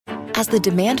As the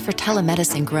demand for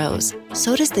telemedicine grows,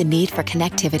 so does the need for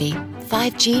connectivity.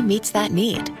 5G meets that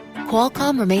need.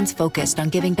 Qualcomm remains focused on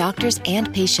giving doctors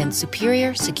and patients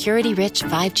superior, security-rich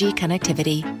 5G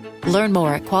connectivity. Learn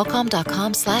more at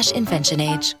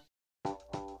qualcomm.com/InventionAge.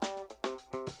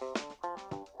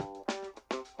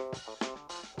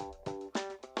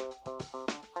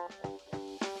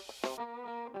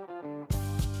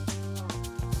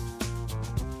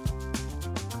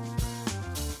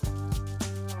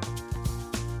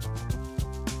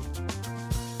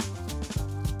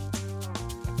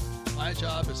 My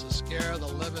job is to scare the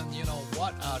living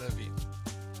you-know-what out of you.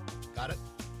 Got it?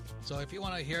 So if you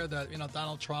want to hear that,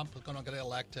 Donald Trump is going to get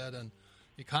elected and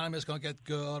the economy is going to get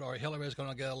good, or Hillary is going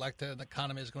to get elected and the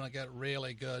economy is going to get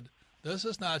really good, this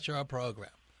is not your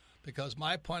program. Because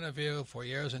my point of view for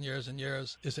years and years and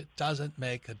years is it doesn't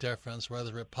make a difference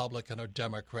whether Republican or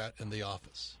Democrat in the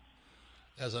office.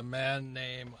 As a man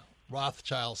named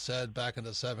Rothschild said back in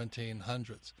the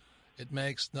 1700s, it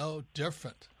makes no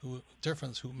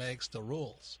difference who makes the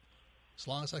rules, as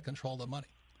long as I control the money.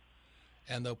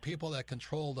 And the people that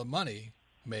control the money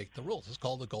make the rules. It's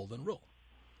called the Golden Rule.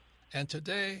 And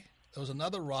today, there was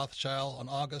another Rothschild on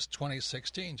August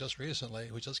 2016, just recently,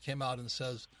 who just came out and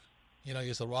says,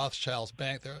 he's the Rothschild's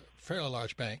bank. They're a fairly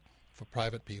large bank for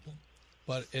private people.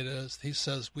 But he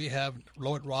says,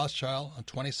 Lord Rothschild in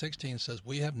 2016 says,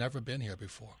 we have never been here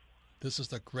before. This is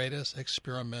the greatest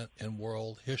experiment in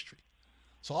world history.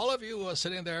 So all of you who are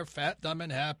sitting there fat, dumb,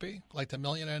 and happy, like the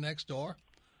millionaire next door,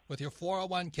 with your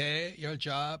 401k, your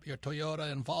job, your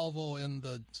Toyota and Volvo in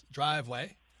the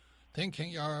driveway,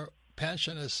 thinking your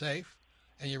pension is safe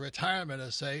and your retirement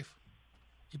is safe,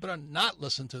 you better not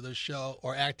listen to this show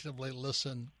or actively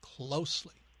listen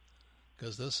closely,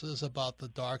 because this is about the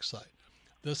dark side.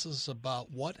 This is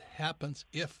about what happens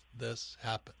if this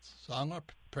happens. So I'm going to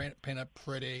paint a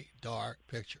pretty dark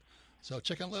picture. So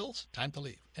Chicken Littles, time to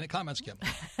leave. Any comments, Kim?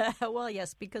 Well,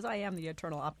 yes, because I am the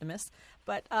eternal optimist.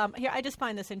 But here, I just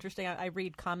find this interesting. I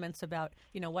read comments about,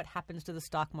 what happens to the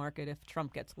stock market if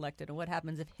Trump gets elected and what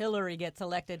happens if Hillary gets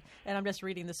elected. And I'm just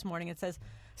reading this morning. It says,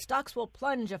 stocks will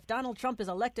plunge if Donald Trump is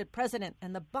elected president,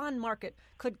 and the bond market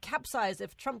could capsize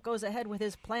if Trump goes ahead with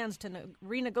his plans to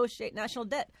renegotiate national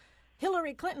debt.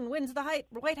 Hillary Clinton wins the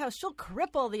White House. She'll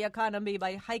cripple the economy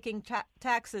by hiking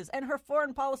taxes, and her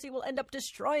foreign policy will end up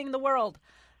destroying the world.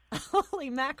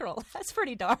 Holy mackerel. That's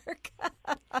pretty dark.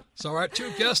 So our two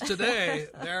guests today,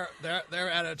 their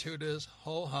attitude is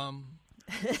ho-hum.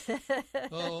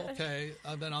 Oh, okay,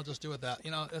 then I'll just do it that.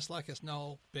 It's like it's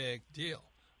no big deal.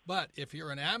 But if you're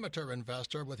an amateur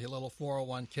investor with your little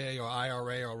 401k or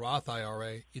IRA or Roth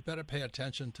IRA, you'd better pay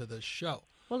attention to this show.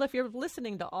 Well, if you're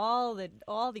listening to all the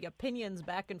opinions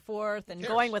back and forth and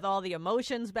going with all the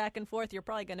emotions back and forth, you're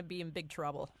probably going to be in big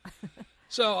trouble.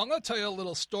 So I'm going to tell you a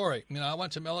little story. I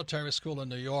went to military school in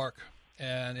New York,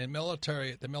 and in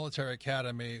the military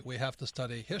academy, we have to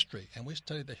study history, and we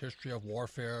study the history of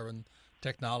warfare and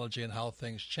technology and how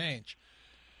things change.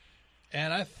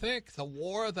 And I think the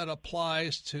war that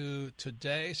applies to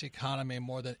today's economy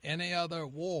more than any other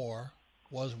war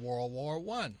was World War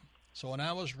I. So when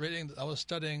I was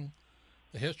studying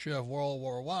the history of World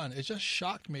War I, it just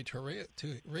shocked me to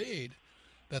read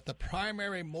that the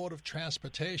primary mode of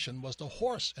transportation was the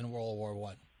horse in World War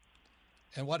I.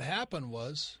 And what happened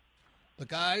was the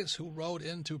guys who rode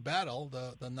into battle,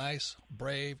 the nice,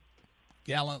 brave,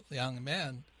 gallant young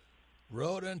men,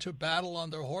 rode into battle on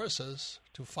their horses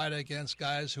to fight against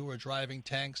guys who were driving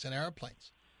tanks and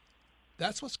airplanes.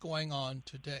 That's what's going on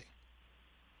today.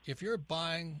 If you're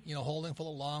buying, holding for the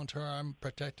long term,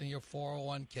 protecting your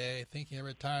 401k, thinking your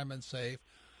retirement's safe,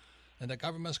 and the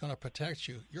government's going to protect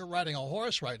you, you're riding a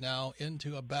horse right now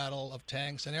into a battle of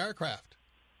tanks and aircraft.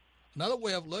 Another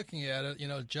way of looking at it,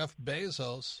 Jeff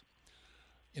Bezos,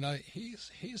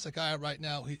 he's the guy right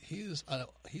now. He's a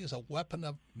weapon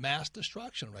of mass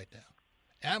destruction right now.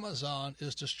 Amazon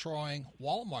is destroying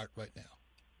Walmart right now,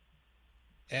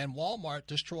 and Walmart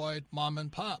destroyed mom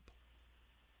and pop.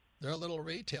 They're little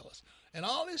retailers. And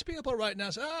all these people right now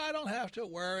say, I don't have to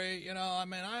worry. I'm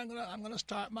going to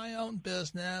start my own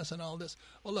business and all this.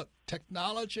 Well, look,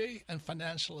 technology and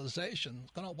financialization is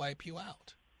going to wipe you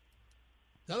out.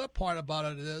 The other part about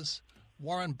it is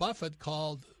Warren Buffett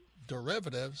called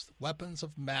derivatives weapons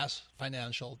of mass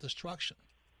financial destruction.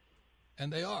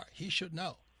 And they are. He should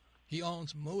know. He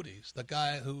owns Moody's, the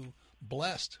guy who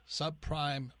blessed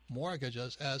subprime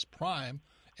mortgages as prime,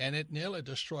 and it nearly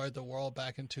destroyed the world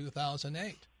back in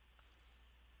 2008.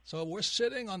 So we're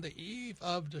sitting on the eve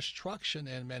of destruction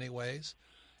in many ways,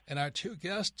 and our two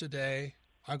guests today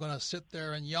are going to sit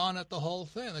there and yawn at the whole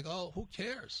thing. They go, oh, who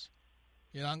cares?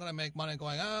 I'm going to make money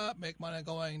going up, make money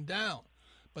going down.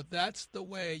 But that's the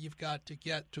way you've got to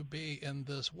get to be in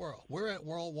this world. We're at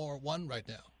World War I right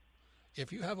now.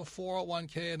 If you have a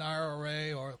 401k, an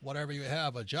IRA, or whatever you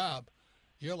have, a job,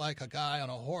 you're like a guy on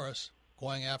a horse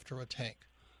going after a tank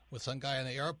with some guy in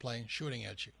the airplane shooting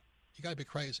at you. You got to be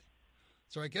crazy.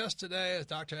 So our guest today is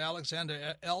Dr.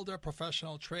 Alexander Elder,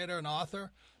 professional trader and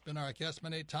author. Been our guest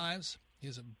many times. He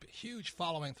has a huge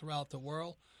following throughout the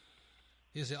world.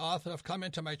 He's the author of Come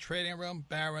Into My Trading Room,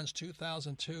 Barron's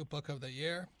 2002 Book of the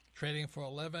Year, Trading for a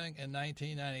Living in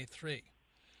 1993.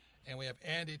 And we have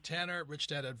Andy Tanner, Rich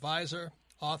Dad Advisor,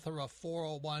 author of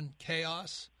 401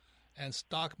 Chaos and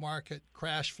Stock Market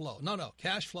Crash Flow. No,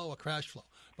 Cash Flow or Crash Flow.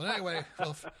 But anyway,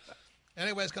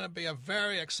 it's going to be a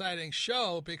very exciting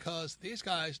show because these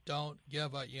guys don't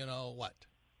give a you-know-what.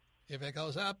 If it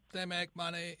goes up, they make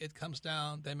money. It comes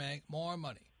down, they make more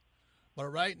money. But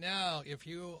right now, if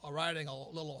you are riding a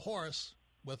little horse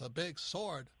with a big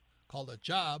sword called a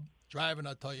job, driving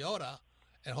a Toyota,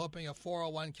 and hoping your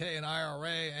 401k and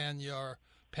IRA and your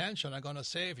pension are going to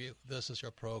save you, this is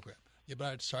your program. You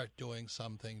better start doing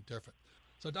something different.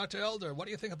 So, Dr. Elder, what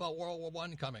do you think about World War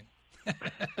I coming?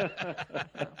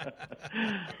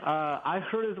 I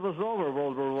heard it was over,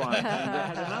 World War I, and they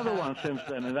had another one since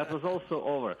then, and that was also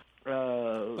over.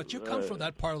 But you come from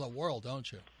that part of the world,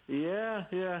 don't you? Yeah.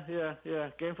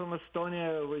 Came from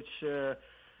Estonia,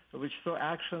 which saw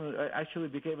action, actually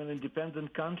became an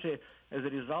independent country as a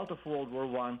result of World War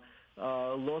I.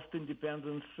 Lost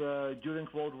independence during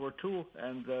World War II,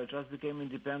 and just became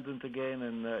independent again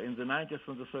in the 90s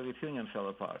when the Soviet Union fell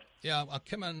apart. Yeah,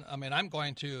 I'm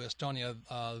going to Estonia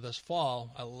this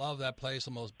fall. I love that place,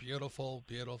 the most beautiful,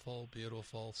 beautiful,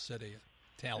 beautiful city.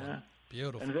 Tallinn. Yeah.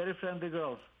 Beautiful. And very friendly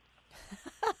girls.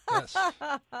 Yes.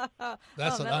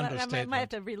 That's an understatement. I might have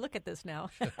to relook at this now.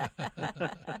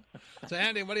 So,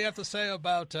 Andy, what do you have to say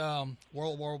about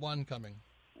World War I coming?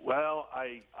 Well,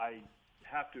 I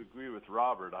have to agree with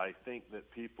Robert. I think that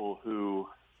people who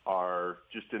are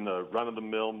just in the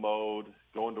run-of-the-mill mode,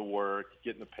 going to work,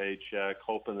 getting a paycheck,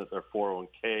 hoping that their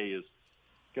 401k is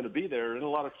going to be there, are in a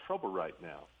lot of trouble right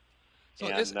now. So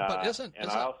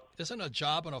isn't a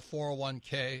job in a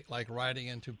 401k like riding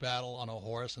into battle on a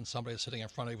horse and somebody sitting in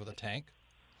front of you with a tank?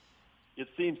 It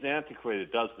seems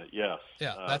antiquated, doesn't it? Yes.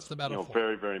 Yeah, that's the metaphor.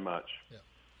 Very, very much. Yeah.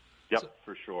 Yep, so,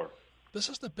 for sure. This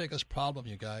is the biggest problem,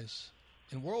 you guys.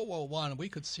 In World War I, we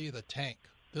could see the tank.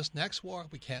 This next war,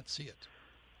 we can't see it.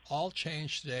 All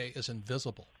change today is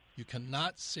invisible. You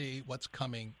cannot see what's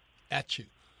coming at you.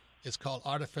 It's called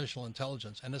artificial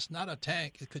intelligence, and it's not a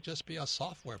tank. It could just be a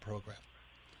software program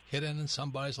hidden in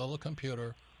somebody's little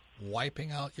computer,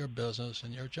 wiping out your business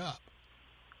and your job.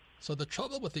 So the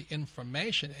trouble with the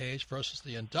information age versus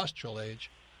the industrial age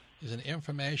is an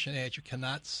information age you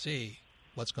cannot see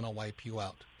what's going to wipe you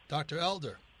out. Dr.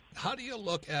 Elder, how do you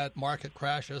look at market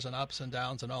crashes and ups and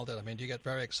downs and all that? I mean, do you get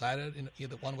very excited in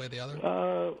either one way or the other?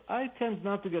 I tend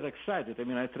not to get excited. I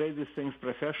mean, I trade these things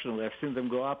professionally. I've seen them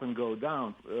go up and go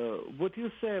down. What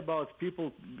you say about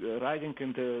people riding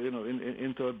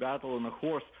into a battle on a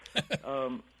horse,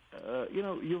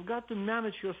 you've got to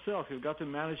manage yourself. You've got to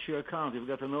manage your account. You've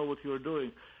got to know what you're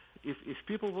doing. If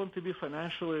people want to be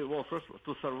financially, first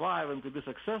to survive and to be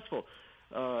successful,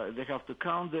 they have to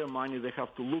count their money. They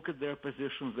have to look at their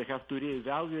positions. They have to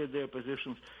reevaluate their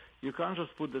positions. You can't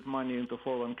just put that money into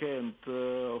 401k and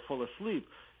fall asleep.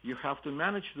 You have to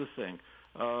manage the thing.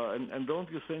 And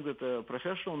don't you think that a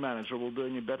professional manager will do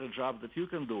any better job that you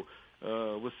can do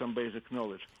with some basic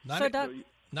knowledge?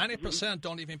 90%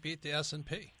 don't even beat the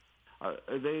S&P.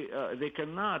 They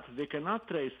cannot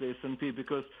trace the S&P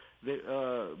because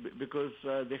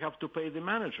they have to pay the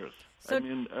managers. So,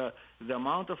 the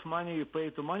amount of money you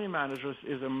pay to money managers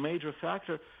is a major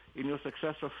factor in your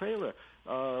success or failure.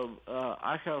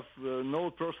 I have no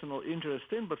personal interest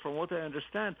in, but from what I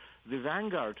understand, the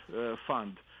Vanguard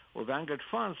fund or Vanguard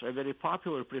funds are very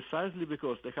popular precisely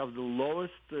because they have the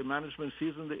lowest management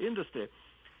fees in the industry,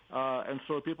 and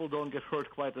so people don't get hurt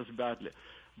quite as badly.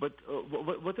 But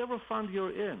whatever fund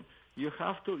you're in, you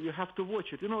have to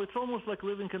watch it. It's almost like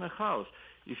living in a house.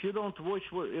 If you don't watch,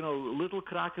 little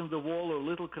crack in the wall or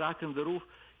little crack in the roof,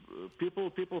 people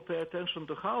pay attention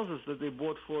to houses that they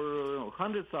bought for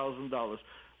 $100,000,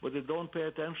 but they don't pay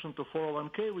attention to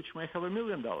 401k, which may have $1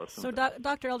 million. So,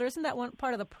 Dr. Elder, isn't that one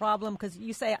part of the problem? Because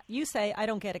you say I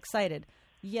don't get excited.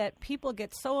 Yet people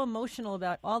get so emotional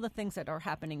about all the things that are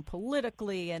happening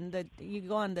politically, and you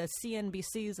go on the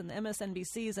CNBCs and the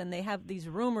MSNBCs, and they have these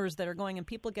rumors that are going, and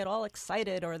people get all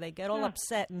excited or they get all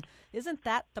upset. And isn't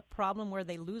that the problem where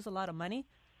they lose a lot of money?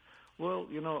 Well,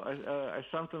 I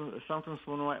sometimes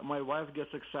when my wife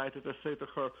gets excited, I say to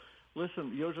her,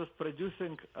 listen, you're just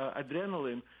producing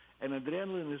adrenaline, and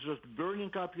adrenaline is just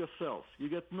burning up your cells. You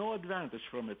get no advantage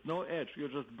from it, no edge. You're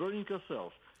just burning your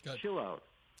cells. Good. Chill out.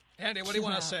 Andy, what do you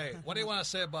want to say? What do you want to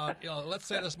say about, let's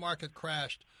say this market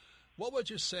crashed. What would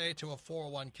you say to a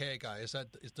 401k guy? Is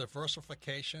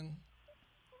diversification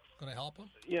going to help him?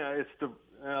 Yeah, it's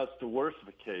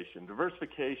diversification.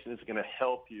 Diversification is going to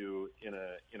help you in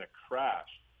a crash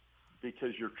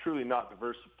because you're truly not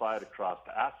diversified across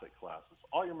the asset classes.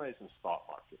 All your money's in stock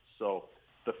markets. So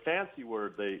the fancy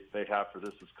word they have for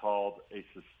this is called a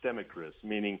systemic risk,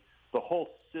 meaning the whole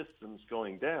system's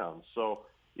going down. So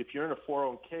if you're in a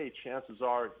 401k, chances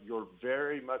are you're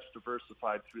very much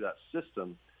diversified through that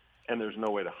system, and there's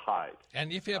no way to hide.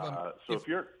 And if you have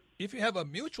if you have a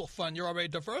mutual fund, you're already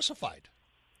diversified.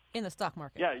 In the stock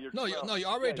market. Yeah, you're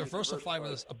already diversified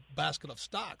with a basket of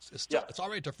stocks. It's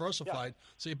already diversified.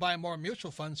 Yeah. So you buy more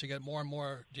mutual funds, you get more and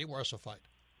more diversified.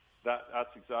 That's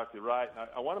exactly right.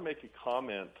 I want to make a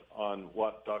comment on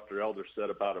what Dr. Elder said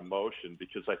about emotion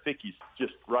because I think he's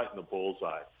just right in the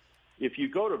bullseye. If you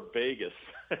go to Vegas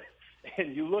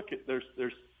and you look at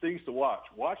there's things to watch.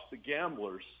 Watch the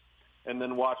gamblers and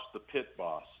then watch the pit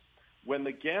boss. When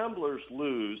the gamblers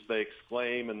lose, they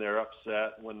exclaim and they're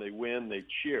upset. When they win, they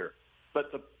cheer.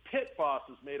 But the pit boss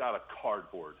is made out of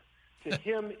cardboard. To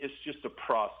him, it's just a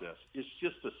process. It's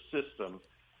just a system,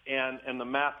 and the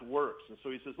math works. And so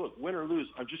he says, look, win or lose,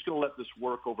 I'm just going to let this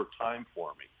work over time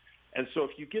for me. And so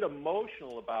if you get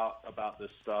emotional about this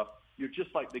stuff, you're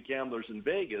just like the gamblers in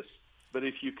Vegas. But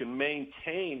if you can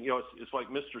maintain, it's like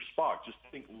Mr. Spock, just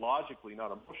think logically,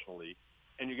 not emotionally,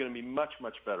 and you're going to be much,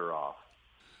 much better off.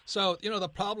 So, the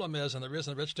problem is, and the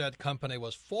reason the Rich Dad Company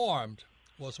was formed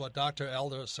was what Dr.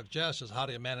 Elder suggests is how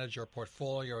do you manage your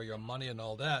portfolio or your money and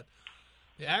all that.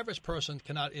 The average person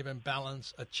cannot even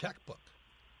balance a checkbook.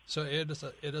 So it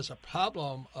is a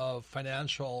problem of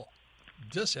financial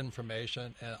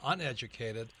disinformation and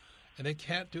uneducated, and they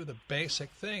can't do the basic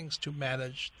things to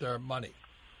manage their money.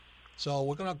 So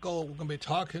we're going to be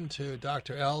talking to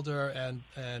Dr. Elder and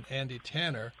Andy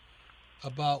Tanner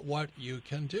about what you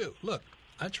can do. Look,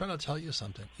 I'm trying to tell you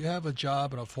something. You have a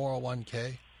job in a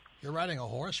 401k. You're riding a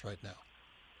horse right now.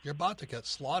 You're about to get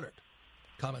slaughtered.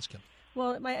 Comments, Kim?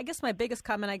 Well, I guess my biggest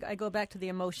comment, I go back to the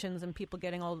emotions and people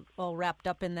getting all wrapped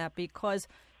up in that because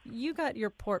you got your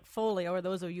portfolio, or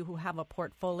those of you who have a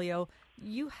portfolio,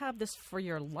 you have this for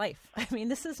your life. I mean,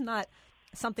 this is not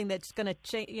something that's going to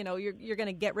change. You're going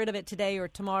to get rid of it today or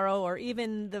tomorrow, or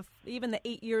even the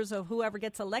 8 years of whoever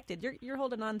gets elected. You're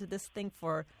holding on to this thing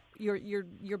for you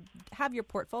have your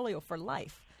portfolio for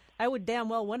life. I would damn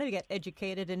well want to get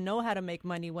educated and know how to make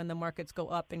money when the markets go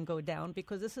up and go down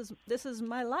because this is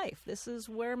my life. This is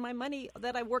where my money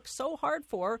that I work so hard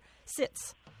for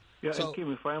sits. Yeah, and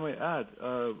Kim, if I may add,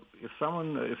 if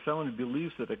someone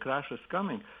believes that a crash is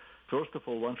coming, first of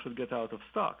all, one should get out of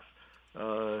stocks.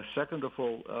 Second of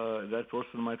all, that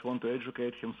person might want to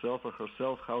educate himself or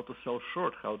herself how to sell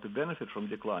short, how to benefit from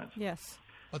declines. Yes.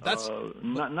 But that's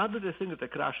not that I think that a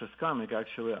crash is coming.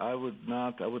 Actually, I would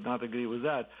not agree with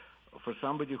that. For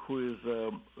somebody who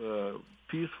is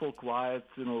peaceful, quiet,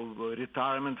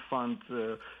 retirement fund,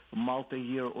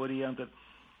 multi-year oriented,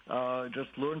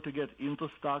 just learn to get into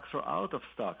stocks or out of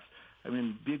stocks. I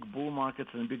mean, big bull markets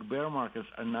and big bear markets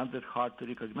are not that hard to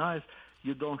recognize.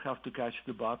 You don't have to catch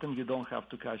the bottom. You don't have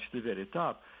to catch the very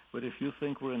top. But if you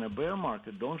think we're in a bear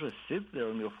market, don't just sit there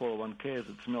in your 401k as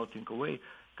it's melting away.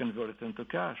 Convert it into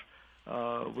cash.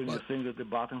 When you think that the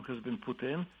bottom has been put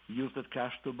in, use that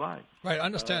cash to buy. Right. I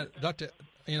understand, Dr.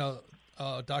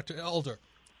 Elder.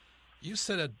 You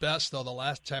said it best though the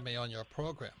last time you were on your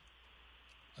program.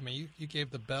 I mean, you gave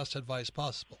the best advice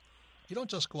possible. You don't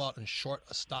just go out and short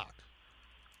a stock.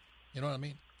 You know what I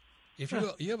mean? If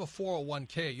you have a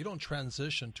 401k, you don't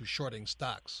transition to shorting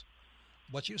stocks.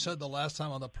 What you said the last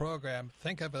time on the program,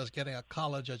 think of it as getting a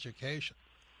college education.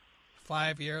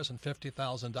 5 years and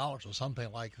 $50,000 or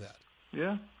something like that.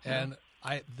 Yeah. And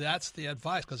that's the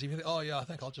advice, because if you think, I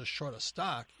think I'll just short a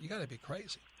stock, you got to be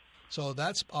crazy. So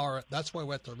that's why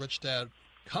we're at the Rich Dad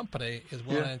Company, is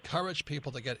we want to encourage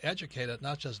people to get educated,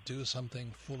 not just do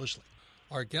something foolishly.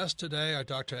 Our guests today are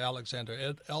Dr.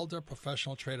 Alexander Elder,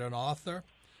 professional trader and author.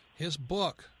 His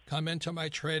book, Come Into My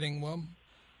Trading Room,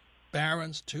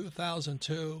 Barron's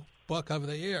 2002 Book of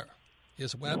the Year.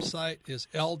 His website is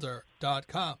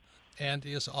elder.com. And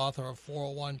he is author of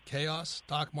 401 Chaos,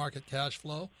 Stock Market Cash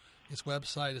Flow. His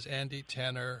website is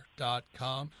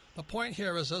andytanner.com. The point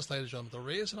here is this, ladies and gentlemen. The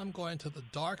reason I'm going to the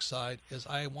dark side is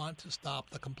I want to stop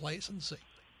the complacency.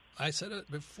 I said it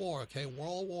before,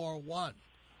 World War I.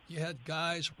 You had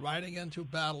guys riding into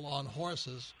battle on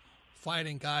horses,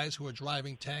 fighting guys who were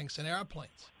driving tanks and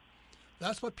airplanes.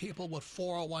 That's what people with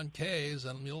 401ks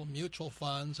and mutual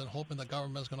funds and hoping the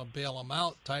government is going to bail them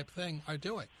out type thing are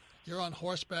doing. You're on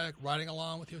horseback riding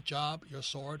along with your job, your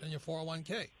sword, and your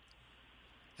 401k.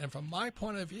 And from my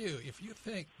point of view, if you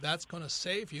think that's going to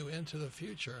save you into the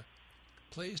future,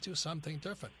 please do something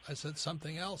different. I said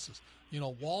something else.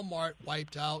 Walmart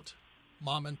wiped out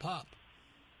mom and pop.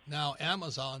 Now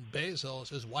Amazon,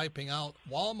 Bezos, is wiping out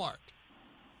Walmart.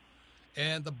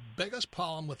 And the biggest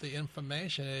problem with the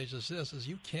information age is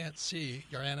you can't see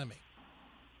your enemy.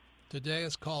 Today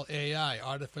it's called AI,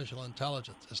 artificial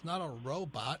intelligence. It's not a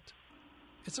robot.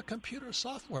 It's a computer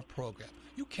software program.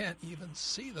 You can't even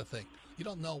see the thing. You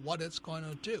don't know what it's going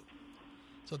to do.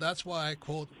 So that's why I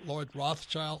quote Lord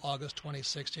Rothschild, August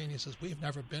 2016. He says, we've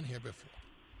never been here before.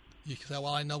 You say, well,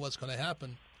 I know what's going to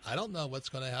happen. I don't know what's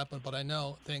going to happen, but I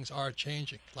know things are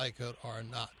changing, like it or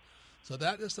not. So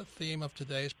that is the theme of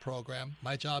today's program.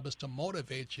 My job is to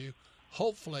motivate you.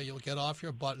 Hopefully you'll get off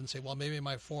your butt and say, well, maybe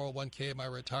my 401k, my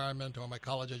retirement, or my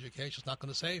college education is not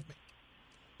going to save me.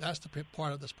 That's the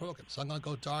part of this program. So I'm going to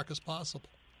go dark as possible.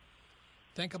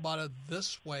 Think about it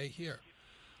this way here.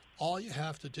 All you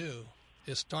have to do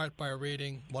is start by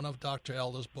reading one of Dr.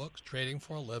 Elder's books, Trading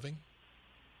for a Living.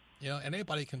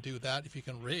 Anybody can do that if you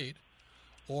can read.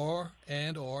 Or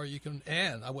you can,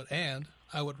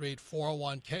 I would read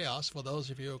 401 Chaos for those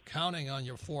of you counting on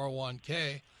your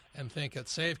 401k and think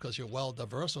it's safe because you're well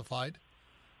diversified,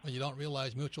 when you don't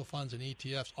realize mutual funds and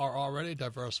ETFs are already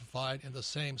diversified in the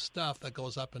same stuff that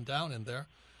goes up and down in there.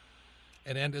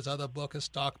 And then his other book is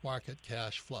Stock Market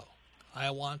Cash Flow.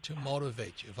 I want to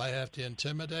motivate you. If I have to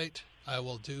intimidate, I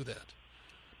will do that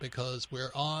because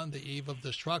we're on the eve of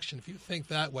destruction. If you think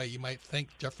that way, you might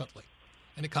think differently.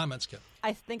 Any comments, Kim?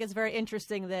 I think it's very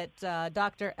interesting that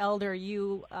Dr. Elder,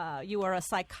 you are a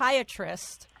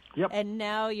psychiatrist, yep. And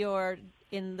now you're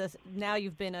Now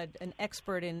you've been an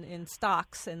expert in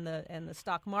stocks and the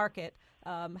stock market.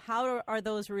 How are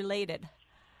those related?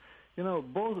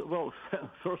 Both. Well,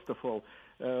 first of all,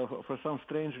 for some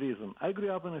strange reason, I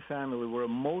grew up in a family where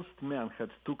most men had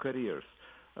two careers.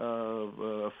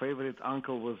 A favorite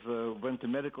uncle went to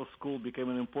medical school, became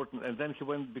an important, and then he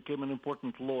became an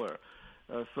important lawyer.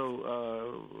 So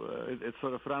it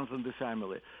sort of runs in the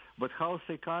family. But how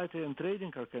psychiatry and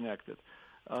trading are connected?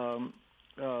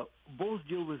 Both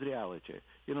deal with reality.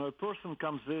 A person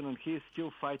comes in and he is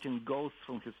still fighting ghosts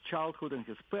from his childhood, and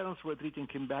his parents were treating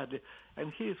him badly,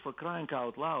 and he is, for crying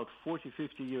out loud, 40,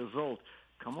 50 years old.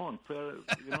 Come on,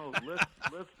 let's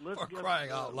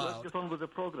get on with the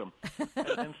program.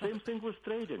 and same thing with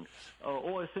trading.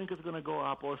 I think it's going to go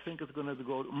up, or I think it's going to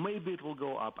go. Maybe it will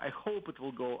go up. I hope it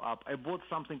will go up. I bought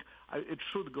something. It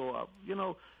should go up.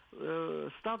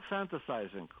 Stop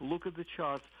fantasizing. Look at the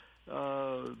charts.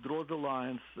 Draw the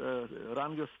lines.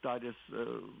 Run your studies.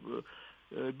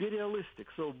 Be realistic.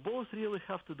 So both really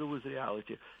have to do with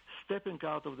reality. Stepping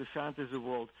out of the fantasy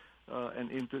world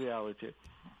and into reality.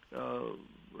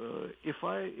 If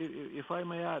I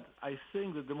may add, I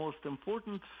think that the most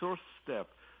important first step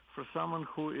for someone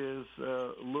who is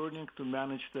learning to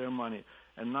manage their money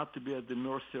and not to be at the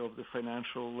mercy of the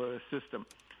financial system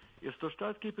is to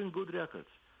start keeping good records.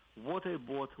 What I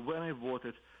bought, when I bought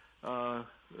it,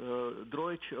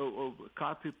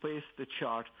 copy paste the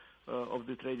chart of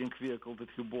the trading vehicle that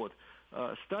you bought.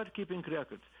 Start keeping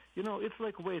records. It's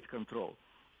like weight control.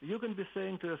 You can be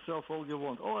saying to yourself all you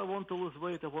want, I want to lose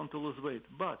weight, I want to lose weight.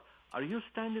 But are you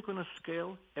standing on a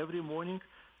scale every morning,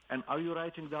 and are you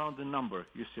writing down the number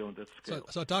you see on that scale?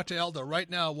 So Dr. Elder, right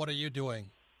now, what are you doing?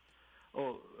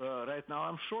 Right now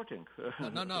I'm shorting.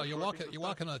 No, you're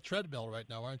walking on a treadmill right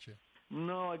now, aren't you?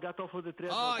 No, I got off of the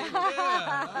treadmill. Oh, you did?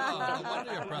 No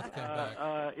wonder your breath came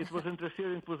back. It was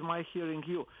interfering with my hearing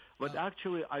you. But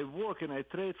actually, I work and I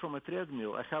trade from a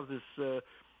treadmill. I have this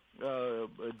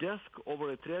desk over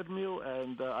a treadmill,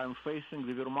 and I'm facing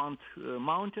the Vermont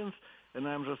mountains, and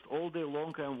I'm just all day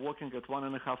long I'm walking at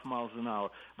 1.5 miles an hour.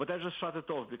 But I just shut it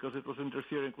off because it was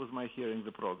interfering with my hearing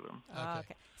the program.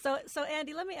 Okay. So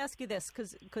Andy, let me ask you this,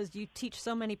 because you teach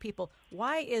so many people.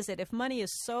 Why is it, if money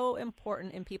is so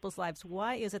important in people's lives,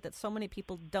 why is it that so many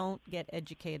people don't get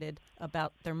educated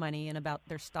about their money and about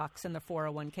their stocks and their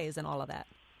 401ks and all of that?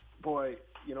 Boy,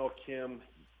 Kim,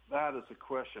 that is a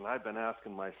question I've been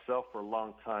asking myself for a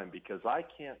long time, because I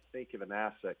can't think of an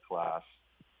asset class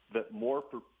that more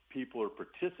people are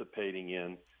participating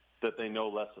in that they know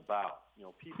less about.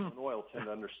 People in oil tend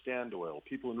to understand oil.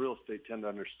 People in real estate tend to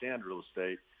understand real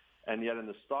estate. And yet in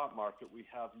the stock market, we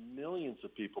have millions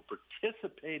of people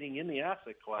participating in the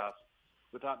asset class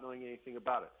without knowing anything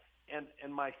about it.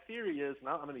 And my theory is, and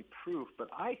I don't have any proof, but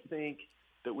I think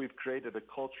that we've created a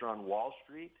culture on Wall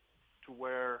Street to to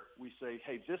where we say,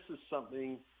 hey, this is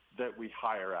something that we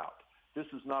hire out. This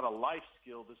is not a life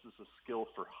skill. This is a skill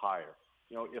for hire.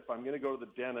 You know, if I'm going to go to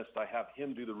the dentist, I have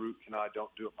him do the root canal. I don't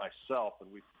do it myself.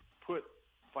 And we put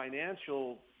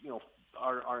financial,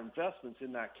 our investments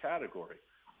in that category.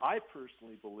 I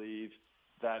personally believe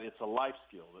that it's a life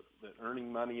skill, that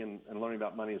earning money and learning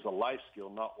about money is a life skill,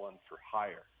 not one for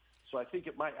hire. So I think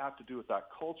it might have to do with that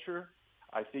culture.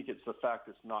 I think it's the fact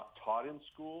it's not taught in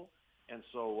school, and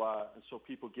so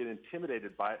people get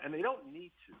intimidated by it, and they don't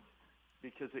need to,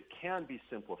 because it can be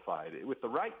simplified. With the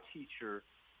right teacher,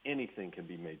 anything can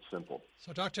be made simple.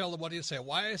 So, Dr. Elder, what do you say?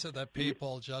 Why is it that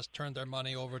people just turn their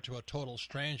money over to a total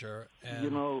stranger? And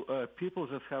people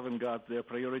just haven't got their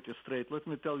priorities straight. Let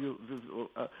me tell you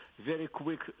a very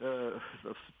quick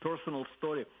personal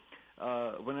story.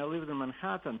 When I lived in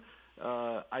Manhattan,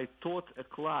 I taught a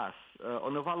class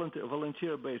on a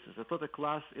volunteer basis. I taught a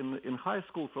class in high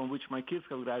school from which my kids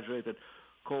have graduated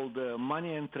called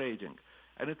Money and Trading.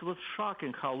 And it was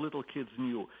shocking how little kids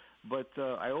knew. But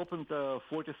I opened a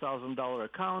 $40,000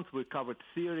 account. We covered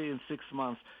theory in 6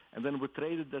 months, and then we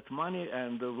traded that money,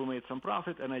 and we made some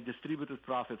profit, and I distributed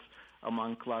profits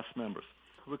among class members.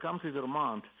 We come to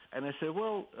Vermont, and I say,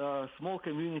 well, small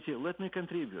community, let me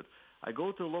contribute. I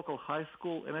go to a local high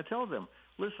school, and I tell them,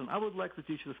 listen, I would like to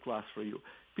teach this class for you.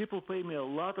 People pay me a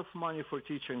lot of money for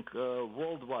teaching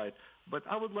worldwide, but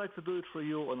I would like to do it for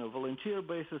you on a volunteer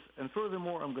basis, and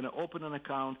furthermore, I'm going to open an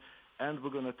account, and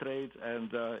we're going to trade, and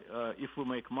if we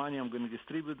make money, I'm going to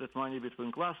distribute that money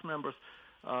between class members.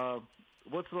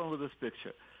 What's wrong with this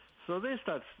picture? So they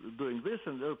start doing this,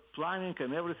 and they're planning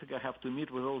and everything. I have to meet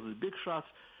with all the big shots.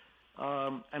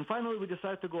 And finally, we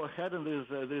decide to go ahead, and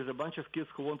there's a bunch of kids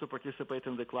who want to participate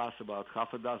in the class, about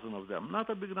half a dozen of them. Not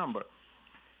a big number.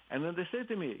 And then they say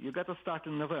to me, you got to start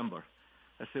in November.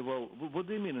 I say, well, what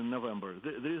do you mean in November?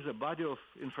 There is a body of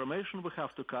information we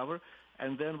have to cover,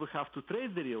 and then we have to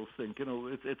trade the real thing.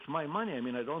 It's my money. I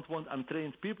mean, I don't want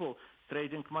untrained people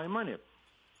trading my money.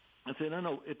 I say,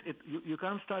 no, you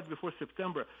can't start before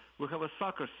September. We have a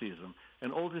soccer season,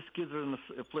 and all these kids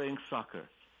are playing soccer.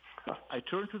 I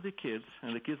turn to the kids,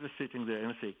 and the kids are sitting there,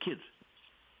 and I say, kids,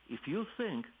 if you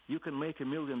think you can make $1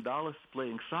 million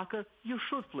playing soccer, you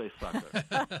should play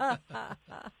soccer.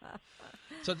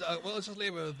 So let's just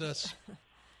leave it with this.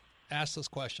 Ask this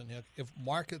question: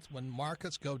 when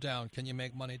markets go down, can you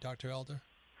make money, Dr. Elder?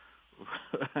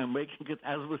 I'm making it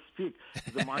as we speak.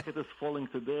 The market is falling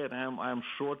today, and I'm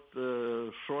short.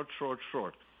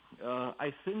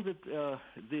 I think that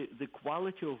the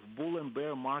quality of bull and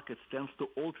bear markets tends to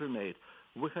alternate.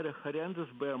 We had a horrendous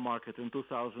bear market in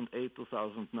 2008,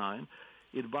 2009.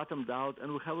 It bottomed out,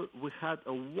 and we had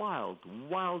a wild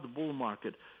bull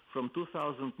market from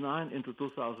 2009 into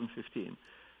 2015.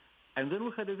 And then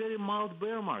we had a very mild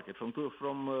bear market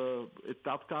it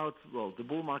topped out. Well, the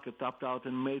bull market topped out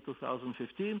in May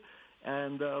 2015,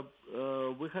 and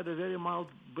we had a very mild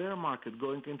bear market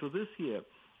going into this year.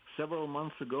 Several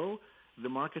months ago, the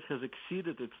market has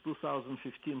exceeded its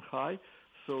 2015 high,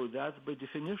 so that's by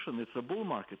definition it's a bull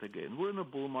market again. We're in a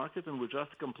bull market, and we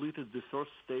just completed the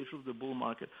first stage of the bull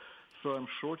market. So I'm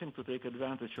shorting to take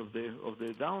advantage of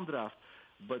the downdraft.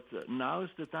 But now is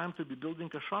the time to be building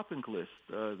a shopping list.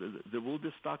 There will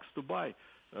be stocks to buy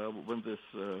when this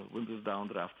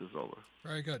downdraft is over.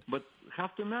 Very good. But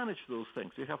have to manage those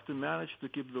things. You have to manage to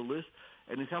keep the list,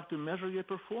 and you have to measure your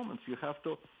performance. You have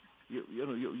to,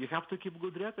 you have to keep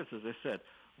good records. As I said,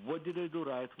 what did I do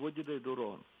right? What did I do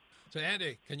wrong? So,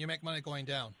 Andy, can you make money going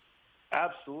down?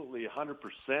 Absolutely,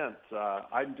 100%.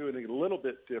 I'm doing a little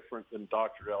bit different than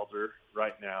Dr. Elder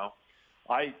right now.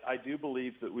 I do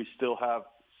believe that we still have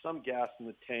some gas in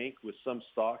the tank with some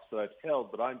stocks that I've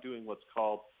held, but I'm doing what's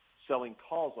called selling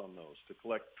calls on those to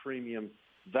collect premium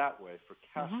that way for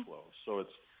cash flow. So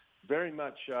it's very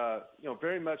much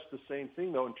the same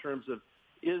thing, though, in terms of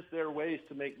is there ways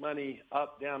to make money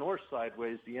up, down, or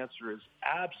sideways? The answer is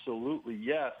absolutely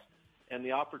yes, and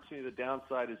the opportunity, the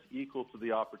downside, is equal to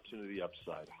the opportunity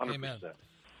upside, 100%. Amen.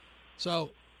 So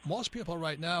most people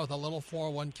right now with a little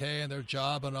 401k and their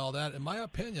job and all that, in my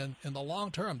opinion, in the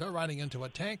long term, they're riding into a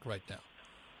tank right now.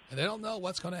 And they don't know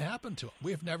what's going to happen to them.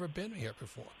 We've never been here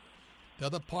before. The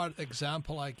other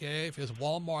example I gave is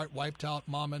Walmart wiped out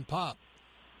mom and pop.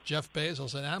 Jeff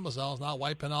Bezos and Amazon is now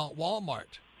wiping out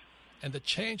Walmart. And the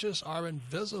changes are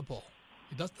invisible.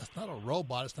 That's not a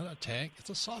robot. It's not a tank.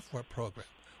 It's a software program.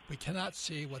 We cannot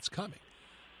see what's coming.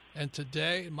 And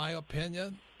today, in my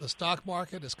opinion, the stock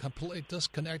market is completely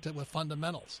disconnected with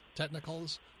fundamentals.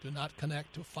 Technicals do not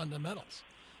connect to fundamentals.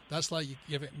 That's like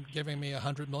you giving me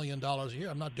 $100 million a year.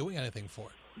 I'm not doing anything for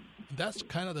it. And that's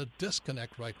kind of the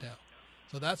disconnect right now.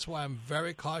 So that's why I'm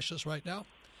very cautious right now.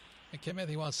 And Kim,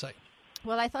 anything you want to say?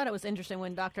 Well, I thought it was interesting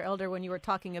when Dr. Elder, when you were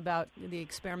talking about the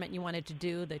experiment you wanted to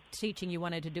do, the teaching you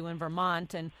wanted to do in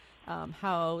Vermont, and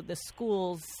how the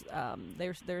schools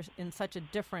they're in such a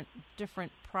different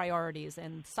priorities,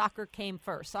 and soccer came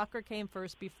first. Soccer came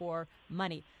first before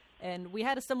money. And we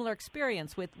had a similar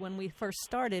experience with when we first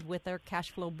started with our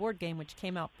cash flow board game, which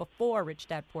came out before Rich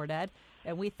Dad Poor Dad.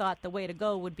 And we thought the way to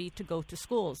go would be to go to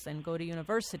schools and go to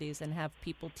universities and have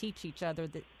people teach each other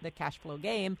the cash flow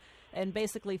game, and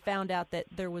basically found out that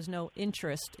there was no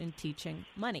interest in teaching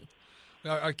money.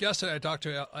 Our guest today,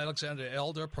 Dr. Alexander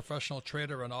Elder, professional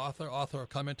trader and author of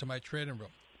Come Into My Trading Room.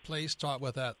 Please start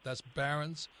with that. That's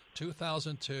Barron's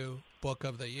 2002 Book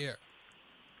of the Year.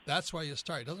 That's where you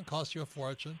start. It doesn't cost you a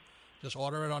fortune. Just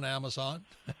order it on Amazon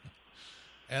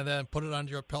and then put it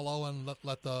under your pillow and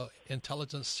let the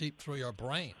intelligence seep through your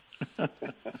brain.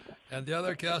 And the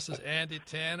other guest is Andy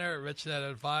Tanner, Rich Dad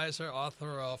Advisor,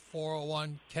 author of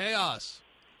 401 Chaos.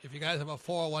 If you guys have a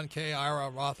 401k, IRA,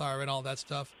 Roth IRA, and all that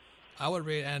stuff, I would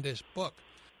read Andy's book.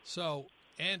 So,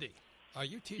 Andy, are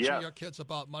you teaching your kids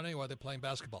about money, or are they playing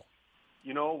basketball?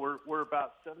 You know, we're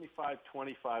about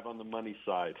 75-25 on the money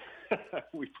side.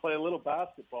 We play a little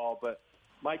basketball, but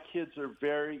my kids are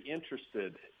very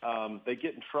interested. They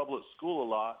get in trouble at school a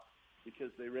lot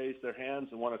because they raise their hands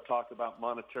and want to talk about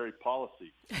monetary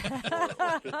policy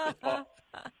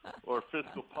or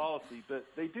fiscal policy. But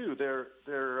they do. They're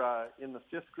in the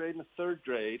 5th grade and the 3rd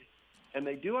grade, and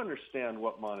they do understand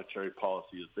what monetary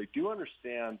policy is. They do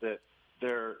understand that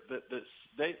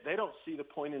they don't see the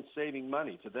point in saving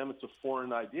money. To them, it's a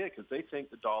foreign idea because they think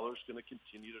the dollar is going to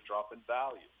continue to drop in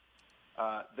value.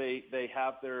 They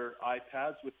have their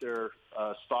iPads with their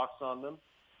stocks on them.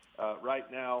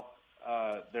 Right now,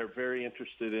 they're very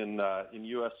interested in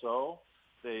USO.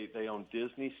 They own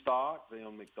Disney stock. They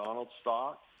own McDonald's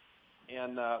stock.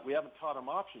 And we haven't taught them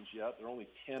options yet. They're only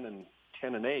 10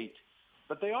 and 8.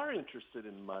 But they are interested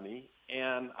in money,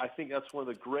 and I think that's one of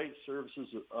the great services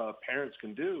parents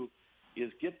can do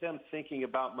is get them thinking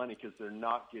about money because they're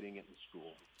not getting it in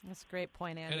school. That's a great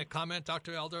point, Andy. Any comment,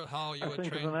 Dr. Elder, how you would train? I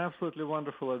think it's an absolutely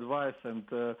wonderful advice, and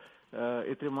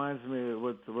it reminds me,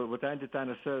 what Andy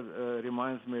Tanner said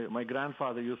reminds me, my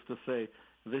grandfather used to say,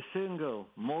 the single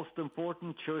most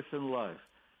important choice in life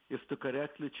is to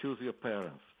correctly choose your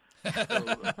parents.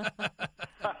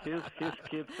 So, his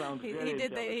kids sound very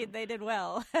intelligent. They did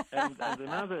well. and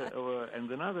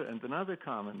another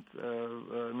comment.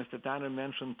 Mr. Tanner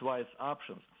mentioned twice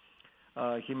options.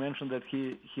 He mentioned that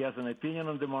he has an opinion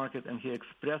on the market and he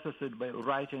expresses it by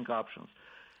writing options.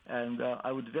 And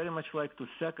I would very much like to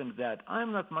second that.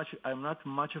 I'm not much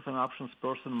of an options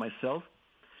person myself,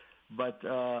 but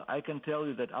I can tell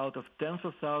you that out of tens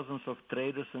of thousands of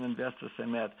traders and investors I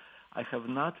met, I have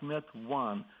not met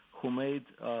one who made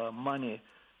money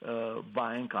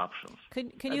buying options.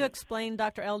 Can you explain,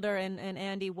 Dr. Elder and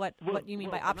Andy, what you mean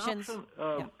by options?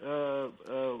 But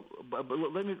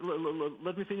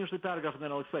let me finish the paragraph and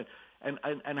then I'll explain. And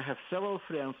I have several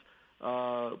friends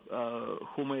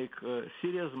who make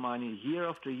serious money year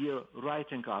after year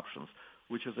writing options,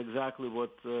 which is exactly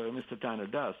what Mr. Tanner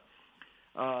does.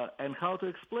 And how to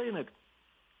explain it?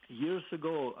 Years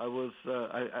ago,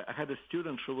 I had a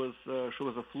student. She was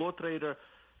a floor trader,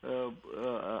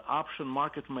 option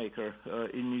market maker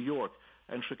in New York,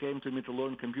 and she came to me to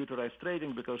learn computerized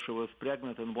trading because she was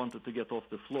pregnant and wanted to get off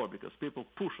the floor because people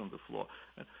push on the floor.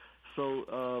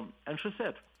 So, and she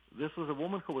said, this was a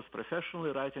woman who was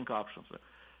professionally writing options.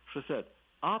 She said,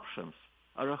 options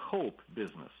are a hope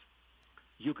business.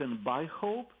 You can buy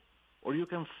hope or you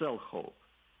can sell hope.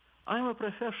 I'm a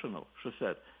professional, she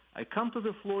said. I come to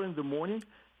the floor in the morning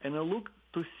and I look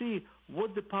to see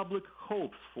what the public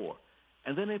hopes for.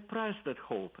 And then I price that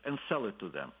hope and sell it to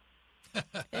them.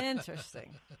 Interesting.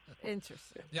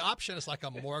 The option is like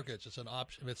a mortgage. It's an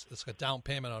option. It's a down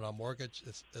payment on a mortgage.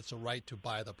 It's a right to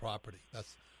buy the property.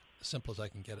 That's as simple as I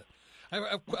can get it.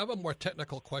 I have a more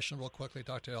technical question real quickly,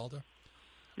 Dr. Elder.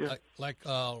 Yeah. Like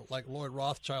Lord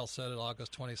Rothschild said in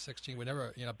August 2016,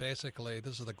 basically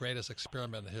this is the greatest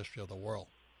experiment in the history of the world.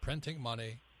 Printing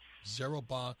money, zero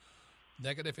bond,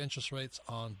 negative interest rates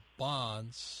on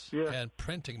bonds, and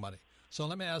printing money. So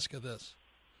let me ask you this.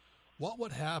 What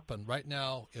would happen right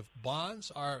now if bonds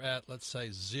are at, let's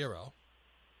say, 0?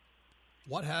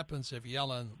 What happens if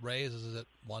Yellen raises it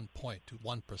 1 point to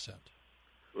 1%?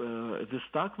 The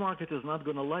stock market is not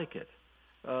going to like it.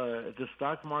 The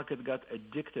stock market got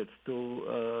addicted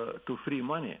to free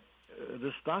money.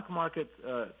 The stock market,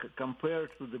 compared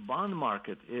to the bond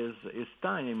market, is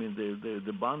tiny. I mean,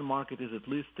 the bond market is at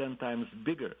least 10 times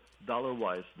bigger,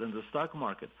 dollar-wise, than the stock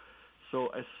market. So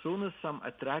as soon as some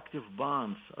attractive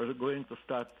bonds are going to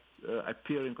start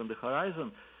appearing on the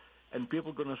horizon, and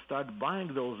people are going to start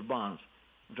buying those bonds,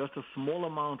 just a small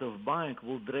amount of buying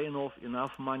will drain off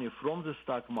enough money from the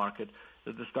stock market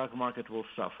that the stock market will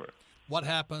suffer. What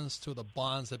happens to the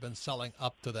bonds that have been selling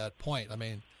up to that point? I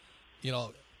mean,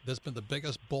 there's been the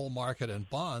biggest bull market in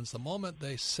bonds. The moment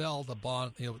they sell the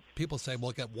bond, people say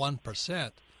we'll get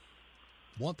 1%.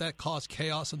 Won't that cause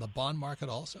chaos in the bond market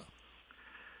also?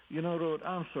 Rod,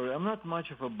 I'm sorry. I'm not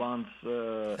much of a bonds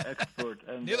expert.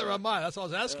 And neither am I. That's what I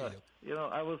was asking you.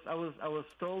 I was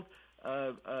told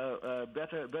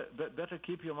better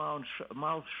keep your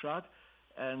mouth shut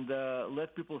and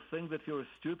let people think that you're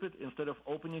stupid instead of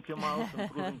opening your mouth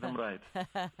and proving them right.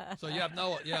 So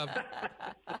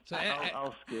So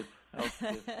I'll skip.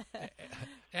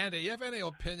 Andy, you have any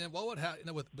opinion? What would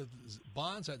happen with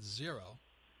bonds at zero?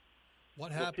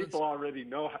 What happens? People already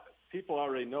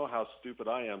know how stupid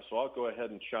I am, so I'll go ahead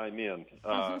and chime in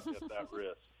at that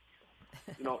risk.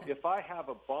 If I have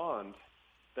a bond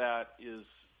that is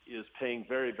paying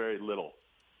very, very little,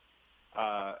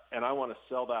 and I want to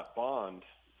sell that bond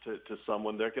to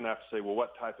someone, they're going to have to say, well,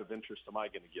 what type of interest am I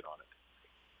going to get on it?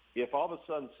 If all of a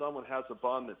sudden someone has a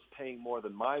bond that's paying more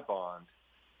than my bond,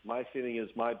 my feeling is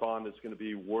my bond is going to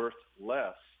be worth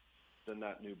less than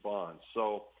that new bond.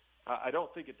 So I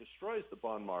don't think it destroys the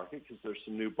bond market because there's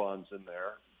some new bonds in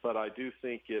there, but I do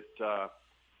think it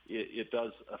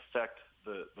does affect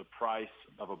the price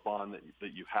of a bond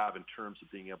that you have in terms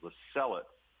of being able to sell it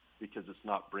because it's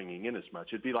not bringing in as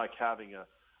much. It'd be like having a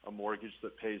mortgage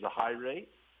that pays a high rate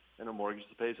and a mortgage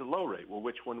that pays a low rate. Well,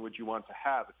 which one would you want to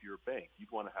have if you're a bank?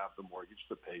 You'd want to have the mortgage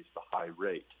that pays the high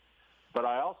rate. But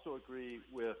I also agree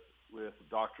with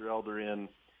Dr. Elder in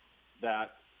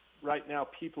that right now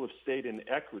people have stayed in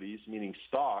equities, meaning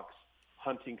stocks,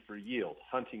 hunting for yield.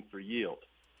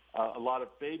 A lot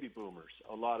of baby boomers,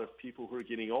 a lot of people who are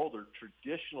getting older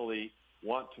traditionally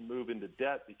want to move into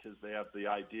debt because they have the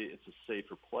idea it's a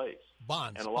safer place.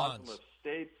 Bonds. And a lot of them have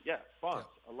stayed, bonds.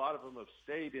 Yeah. A lot of them have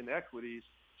stayed in equities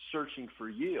searching for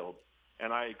yield.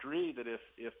 And I agree that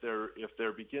if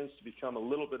there begins to become a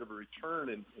little bit of a return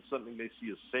and something they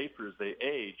see as safer as they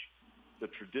age, the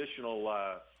traditional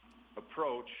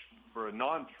approach for a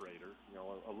non-trader,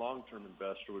 a long-term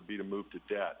investor, would be to move to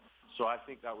debt. So I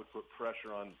think that would put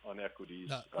pressure on equities.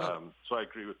 So I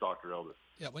agree with Dr. Elder.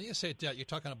 Yeah, when you say debt, you're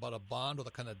talking about a bond or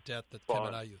the kind of debt that bond. Tim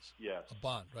and I use? Yes. A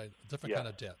bond, right? A different kind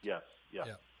of debt. Yes. Yes.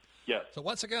 So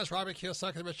once again, it's Robert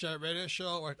Kiyosaki, the Rich Dad Radio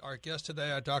Show. Our guest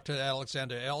today, Dr.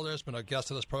 Alexander Elder, has been a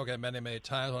guest of this program many, many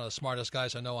times. One of the smartest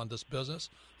guys I know on this business.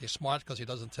 He's smart because he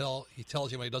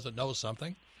tells you when he doesn't know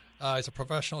something. He's a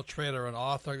professional trader and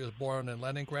author. He was born in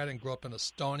Leningrad and grew up in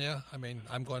Estonia. I mean,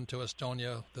 I'm going to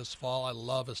Estonia this fall. I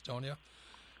love Estonia.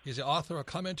 He's the author of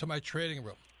Come Into My Trading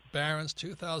Room, Barron's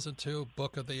 2002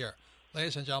 Book of the Year.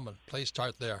 Ladies and gentlemen, please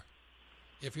start there.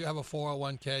 If you have a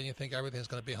 401k and you think everything's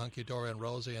going to be hunky-dory and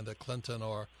rosy and that Clinton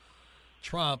or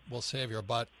Trump will save your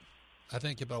butt, I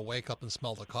think you better wake up and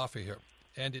smell the coffee here.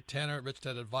 Andy Tanner, Rich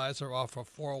Dad Advisor, offer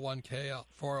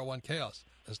 401k.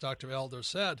 As Dr. Elder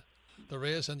said, the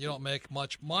reason you don't make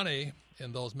much money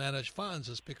in those managed funds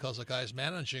is because the guys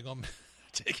managing them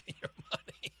taking your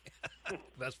money.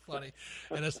 That's funny.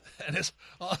 And his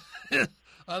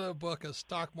other book is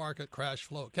Stock Market Cash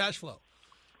Flow.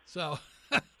 So,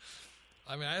 I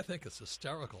mean, I think it's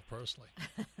hysterical, personally.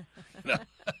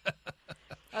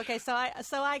 Okay, so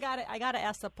I got to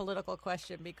ask a political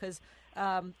question because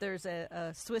there's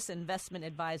a Swiss investment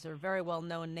advisor, very well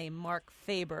known, named Mark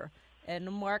Faber.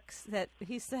 And Mark said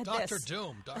this. Dr.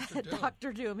 Doom.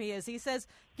 Dr. Doom, he is. He says,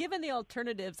 given the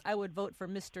alternatives, I would vote for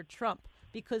Mr. Trump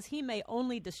because he may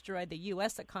only destroy the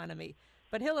U.S. economy,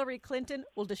 but Hillary Clinton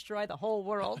will destroy the whole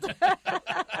world.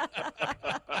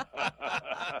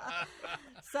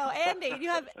 So, Andy,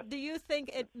 do you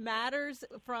think it matters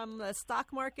from the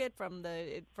stock market, from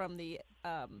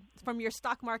your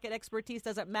stock market expertise?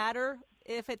 Does it matter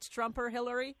if it's Trump or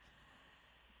Hillary?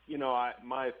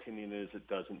 My opinion is it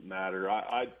doesn't matter.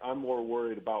 I'm more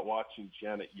worried about watching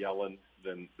Janet Yellen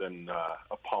than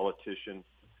a politician.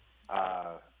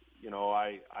 I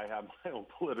have my own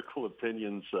political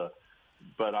opinions,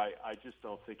 but I just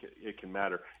don't think it can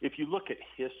matter. If you look at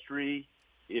history,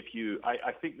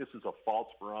 I think this is a false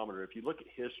barometer. If you look at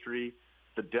history,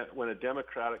 when a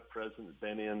Democratic president has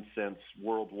been in since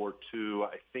World War II,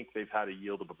 I think they've had a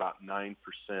yield of about 9%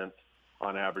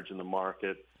 on average in the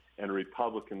market, and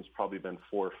Republicans probably been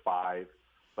 4 or 5.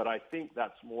 But I think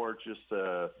that's more just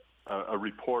a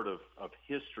report of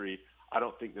history. I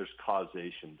don't think there's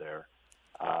causation there.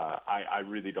 I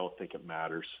really don't think it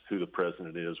matters who the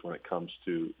president is when it comes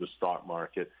to the stock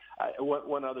market.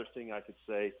 One other thing I could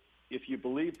say, if you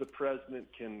believe the president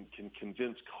can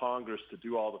convince Congress to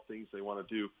do all the things they want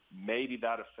to do, maybe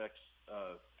that affects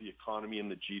the economy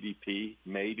and the GDP,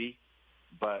 maybe,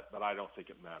 but I don't think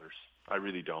it matters. I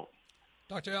really don't.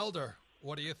 Dr. Elder,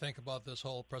 what do you think about this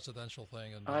whole presidential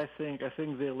thing? And I think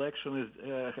the election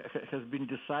has been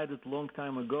decided long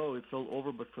time ago. It's all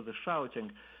over, but for the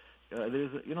shouting.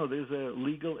 There's a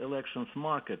legal elections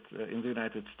market in the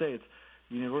United States.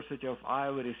 University of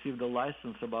Iowa received a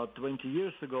license about 20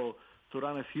 years ago to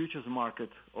run a futures market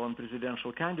on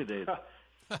presidential candidates.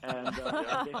 And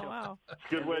they have,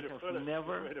 good way to put it.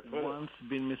 Never once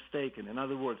been mistaken. In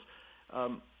other words,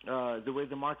 the way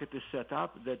the market is set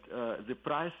up, that the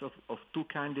price of two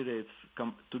candidates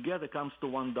together comes to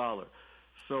 $1.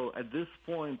 So at this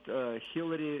point,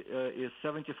 Hillary is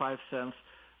 75 cents.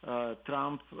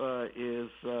 Trump is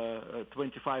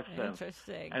 25 cents.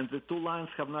 Interesting. And the two lines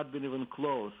have not been even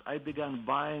close. I began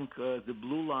buying the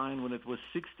blue line when it was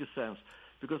 60 cents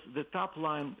because the top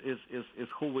line is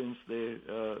who wins.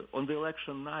 On the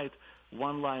election night,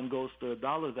 one line goes to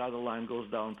 $1, the other line goes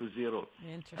down to $0.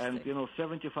 Interesting. And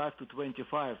 75 to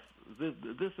 25.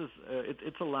 This is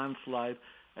it's a landslide,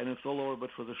 and it's all over but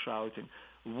for the shouting.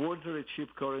 Words are a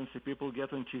cheap currency. People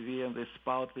get on TV and they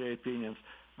spout their opinions.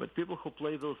 But people who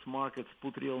play those markets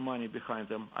put real money behind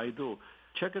them. I do.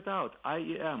 Check it out.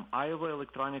 IEM, Iowa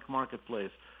Electronic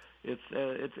Marketplace. It's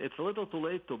a little too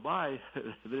late to buy.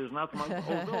 There is not much.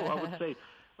 Although I would say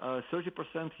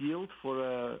 30% yield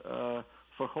for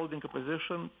holding a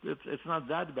position. It's not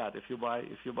that bad if you buy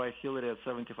Hillary at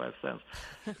 75 cents.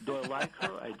 Do I like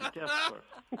her? I detest her.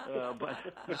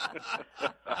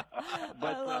 But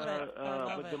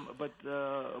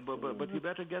you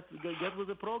better get with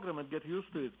the program and get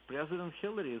used to it. President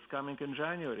Hillary is coming in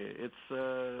January. It's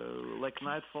like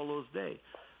night follows day,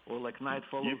 or like night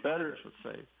follows day, I should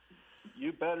say.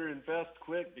 You better invest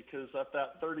quick because at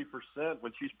that 30%,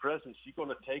 when she's president, she's going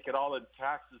to take it all in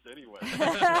taxes anyway.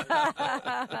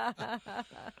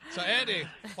 So, Andy,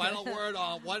 final word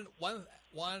on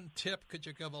one tip could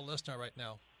you give a listener right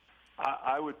now?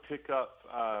 I would pick up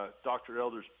Dr.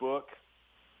 Elder's book,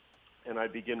 and I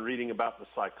begin reading about the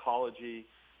psychology,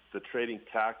 the trading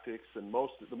tactics, and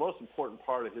the most important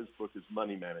part of his book is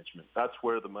money management. That's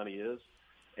where the money is.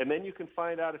 And then you can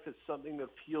find out if it's something that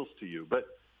appeals to you.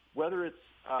 But whether it's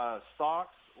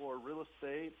stocks or real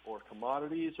estate or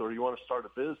commodities or you want to start a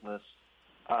business,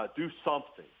 do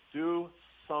something. Do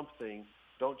something.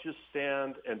 Don't just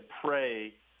stand and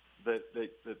pray that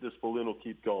this balloon will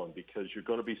keep going because you're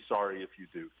going to be sorry if you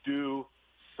do. Do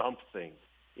something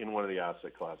in one of the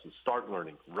asset classes. Start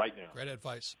learning right now. Great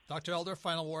advice. Dr. Elder,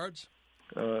 final words?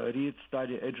 Read,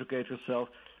 study, educate yourself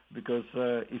because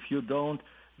if you don't,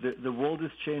 the world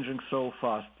is changing so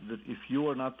fast that if you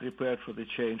are not prepared for the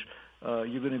change,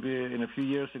 you're going to be, in a few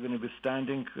years, you're going to be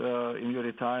standing in your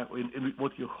retirement, in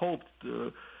what you hoped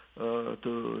would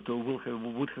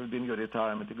have been your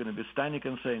retirement. You're going to be standing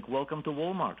and saying, welcome to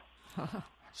Walmart.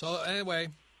 So anyway,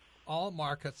 all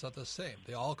markets are the same.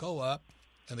 They all go up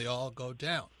and they all go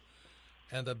down.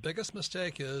 And the biggest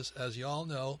mistake is, as you all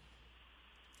know,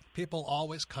 people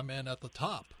always come in at the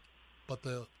top. But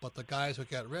the guys who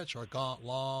get rich are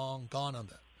long gone on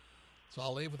that. So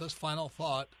I'll leave with this final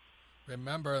thought.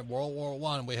 Remember, in World War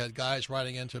I, we had guys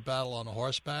riding into battle on a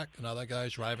horseback and other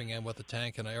guys driving in with a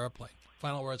tank and an airplane.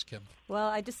 Final words, Kim. Well,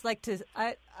 I just like to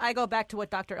I go back to what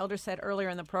Dr. Elder said earlier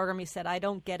in the program. He said, I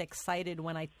don't get excited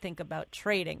when I think about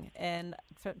trading. And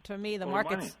to me, the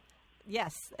markets, money.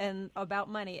 Yes, and about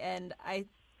money. And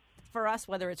for us,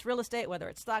 whether it's real estate, whether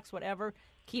it's stocks, whatever,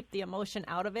 keep the emotion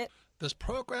out of it. This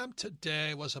program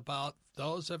today was about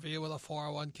those of you with a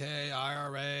 401k,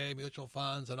 IRA, mutual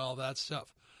funds, and all that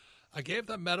stuff. I gave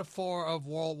the metaphor of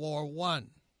World War I.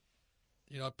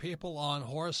 People on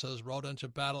horses rode into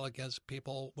battle against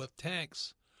people with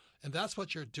tanks. And that's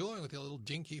what you're doing with your little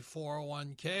dinky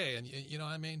 401k. And you know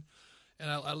what I mean? And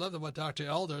I love that what Dr.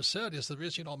 Elder said is the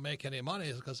reason you don't make any money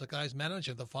is because the guys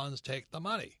managing the funds take the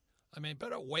money. I mean,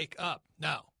 better wake up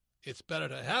now. It's better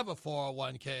to have a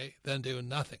 401k than do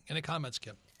nothing. Any comments,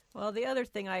 Kim? Well, the other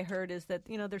thing I heard is that,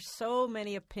 there's so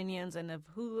many opinions and of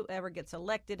whoever gets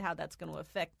elected, how that's going to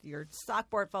affect your stock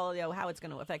portfolio, how it's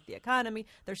going to affect the economy.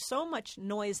 There's so much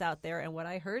noise out there. And what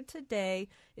I heard today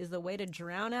is the way to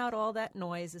drown out all that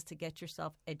noise is to get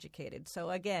yourself educated. So,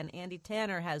 again, Andy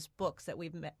Tanner has books that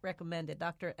we've recommended.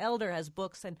 Dr. Elder has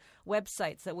books and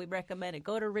websites that we've recommended.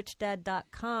 Go to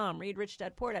richdad.com, read Rich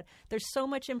Dad Poor Dad. There's so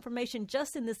much information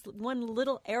just in this one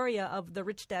little area of the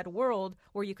Rich Dad world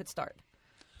where you could start.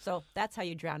 So that's how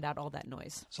you drowned out all that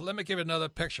noise. So let me give you another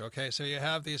picture, okay? So you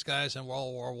have these guys in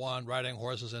World War I riding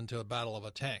horses into a battle of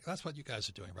a tank. That's what you guys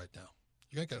are doing right now.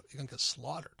 You're gonna get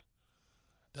slaughtered.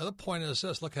 The other point is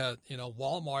this: look at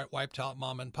Walmart wiped out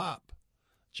mom and pop.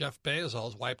 Jeff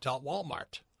Bezos wiped out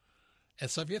Walmart. And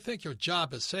so if you think your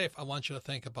job is safe, I want you to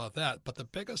think about that. But the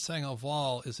biggest thing of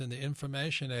all is in the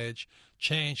information age,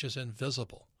 change is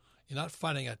invisible. You're not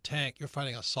fighting a tank. You're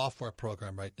fighting a software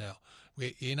program right now.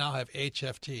 You now have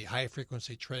HFT,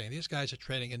 high-frequency trading. These guys are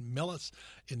trading in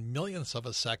millionths of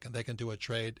a second. They can do a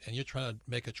trade, and you're trying to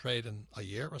make a trade in a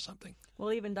year or something?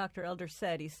 Well, even Dr. Elder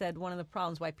said, one of the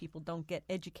problems why people don't get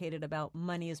educated about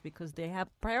money is because they have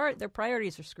their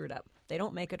priorities are screwed up. They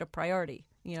don't make it a priority.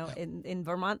 In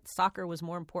Vermont, soccer was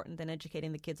more important than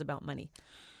educating the kids about money.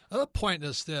 Another point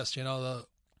is this,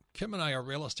 Kim and I are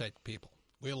real estate people.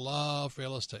 We love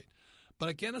real estate. But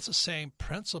again, it's the same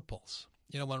principles.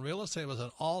 When real estate was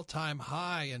an all-time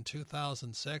high in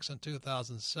 2006 and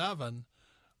 2007,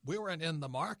 we weren't in the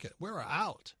market. We were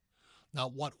out. Now,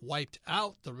 what wiped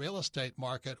out the real estate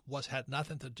market had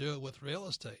nothing to do with real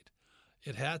estate.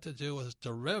 It had to do with a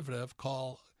derivative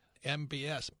called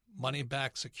MBS,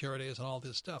 money-backed securities and all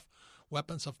this stuff,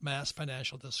 weapons of mass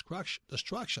financial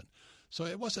destruction. So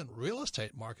it wasn't real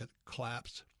estate market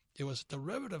collapsed. It was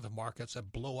derivative markets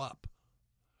that blew up.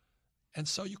 And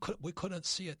so we couldn't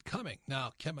see it coming.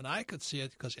 Now, Kim and I could see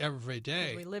it because every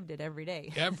day. We lived it every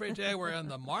day. Every day we're in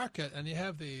the market, and you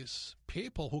have these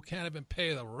people who can't even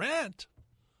pay the rent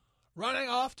running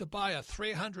off to buy a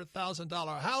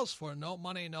 $300,000 house for no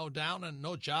money, no down, and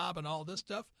no job and all this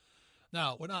stuff.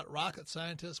 Now, we're not rocket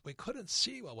scientists. We couldn't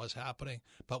see what was happening,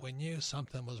 but we knew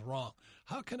something was wrong.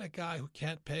 How can a guy who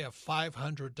can't pay a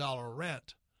 $500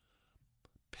 rent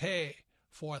pay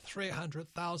for a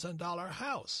 $300,000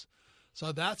 house?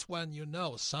 So that's when you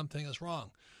know something is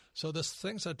wrong. So the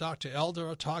things that Dr. Elder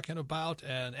are talking about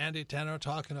and Andy Tanner are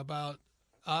talking about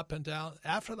up and down,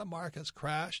 after the markets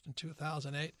crashed in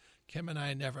 2008, Kim and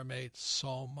I never made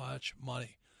so much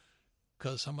money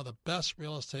because some of the best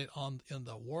real estate in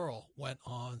the world went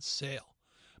on sale.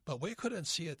 But we couldn't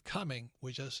see it coming.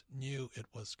 We just knew it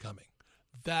was coming.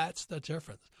 That's the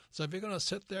difference. So if you're going to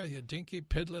sit there, your dinky,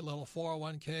 piddly little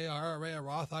 401k, IRA, or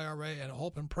Roth IRA, and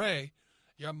hope and pray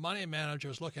your money manager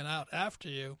is looking out after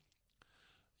you,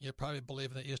 you probably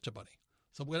believe in the Easter Bunny.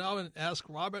 So we're now going to ask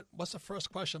Robert, what's the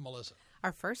first question, Melissa?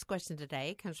 Our first question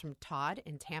today comes from Todd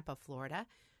in Tampa, Florida.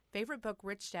 Favorite book,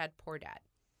 Rich Dad, Poor Dad.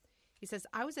 He says,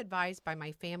 I was advised by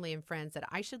my family and friends that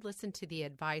I should listen to the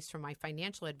advice from my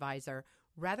financial advisor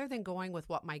rather than going with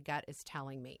what my gut is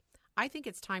telling me. I think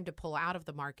it's time to pull out of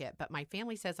the market, but my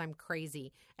family says I'm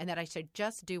crazy and that I should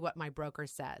just do what my broker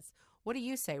says. What do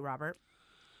you say, Robert?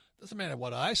 Doesn't matter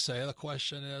what I say. The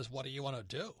question is, what do you want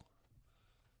to do?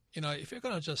 If you're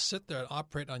going to just sit there and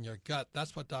operate on your gut,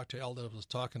 that's what Dr. Elder was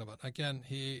talking about. Again,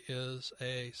 he is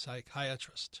a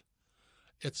psychiatrist.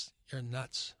 You're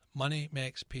nuts. Money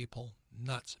makes people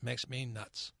nuts. It makes me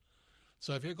nuts.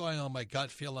 So if you're going on my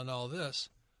gut feeling all this,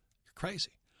 you're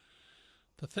crazy.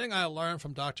 The thing I learned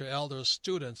from Dr. Elder's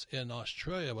students in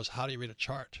Australia was how do you read a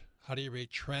chart? How do you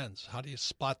read trends? How do you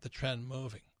spot the trend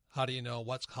moving? How do you know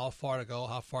how far to go,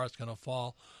 how far it's going to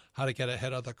fall, how to get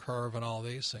ahead of the curve, and all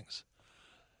these things?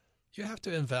 You have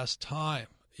to invest time.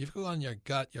 If you go on your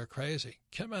gut, you're crazy.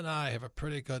 Kim and I have a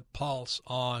pretty good pulse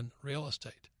on real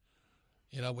estate.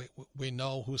 We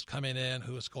know who's coming in,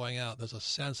 who's going out. There's a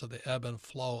sense of the ebb and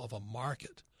flow of a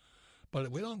market.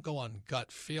 But we don't go on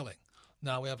gut feeling.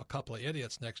 Now, we have a couple of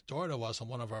idiots next door to us on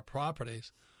one of our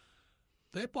properties.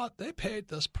 They paid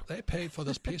for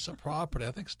this piece of property.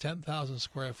 I think it's 10,000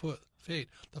 square feet.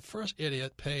 The first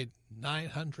idiot paid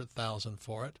 $900,000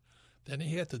 for it. Then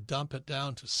he had to dump it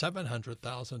down to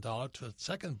 $700,000 to a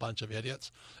second bunch of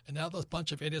idiots, and now those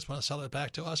bunch of idiots want to sell it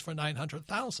back to us for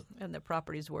 $900,000. And the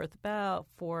property's worth about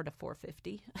 $400,000 to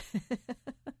 $450,000.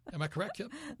 Am I correct,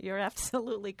 Kim? You're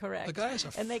absolutely correct. The guys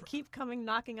are and they keep coming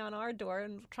knocking on our door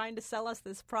and trying to sell us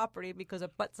this property because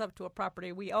it butts up to a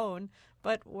property we own,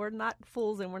 but we're not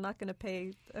fools and we're not going to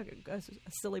pay a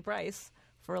silly price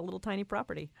for a little tiny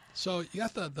property. So you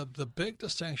got the big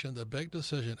distinction, the big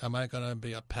decision. Am I going to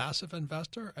be a passive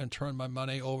investor and turn my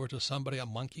money over to somebody a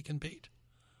monkey can beat?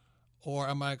 Or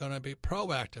am I going to be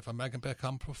proactive? Am I going to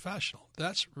become professional?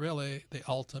 That's really the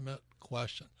ultimate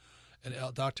question. And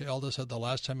Dr. Elder said the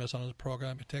last time he was on his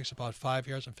program, it takes about 5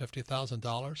 years and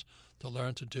 $50,000 to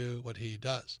learn to do what he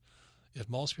does. If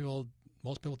most people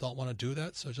Most people don't want to do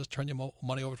that, so just turn your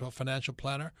money over to a financial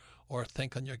planner or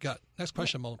think on your gut. Next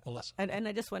question, Melissa. And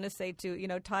I just want to say, too,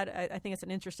 Todd, I think it's an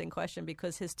interesting question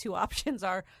because his two options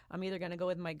are I'm either going to go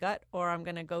with my gut or I'm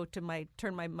going to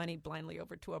turn my money blindly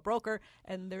over to a broker.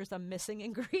 And there's a missing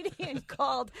ingredient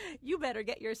called you better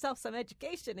get yourself some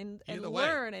education and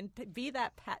learn and be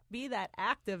that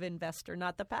active investor,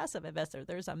 not the passive investor.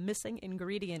 There's a missing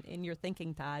ingredient in your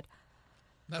thinking, Todd.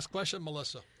 Next question,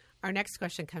 Melissa. Our next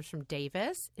question comes from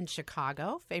Davis in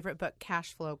Chicago. Favorite book,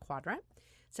 Cash Flow Quadrant.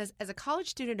 Says, as a college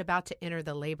student about to enter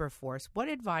the labor force, what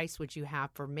advice would you have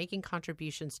for making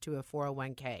contributions to a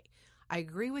 401k? I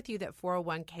agree with you that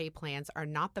 401k plans are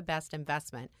not the best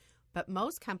investment, but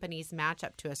most companies match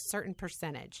up to a certain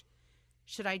percentage.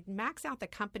 Should I max out the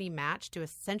company match to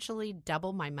essentially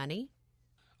double my money?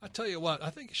 I tell you what,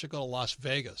 I think you should go to Las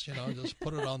Vegas, just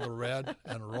put it on the red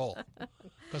and roll.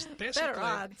 Because basically,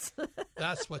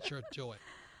 that's what you're doing.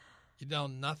 You know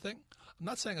nothing. I'm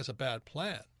not saying it's a bad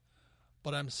plan,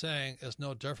 but I'm saying it's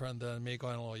no different than me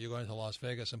you're going to Las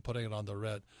Vegas and putting it on the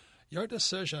red. Your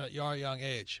decision at your young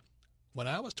age, when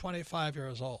I was 25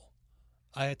 years old,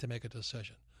 I had to make a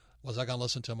decision. Was I going to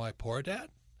listen to my poor dad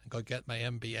and go get my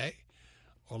MBA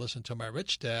or listen to my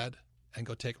rich dad and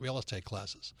go take real estate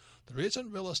classes? The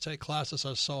reason real estate classes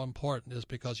are so important is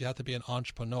because you have to be an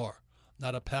entrepreneur,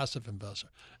 not a passive investor.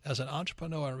 As an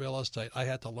entrepreneur in real estate, I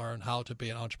had to learn how to be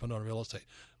an entrepreneur in real estate,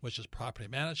 which is property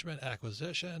management,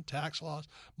 acquisition, tax laws.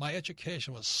 My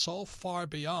education was so far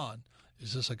beyond,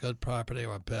 is this a good property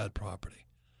or a bad property?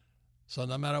 So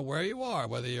no matter where you are,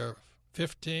 whether you're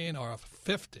 15 or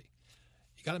 50,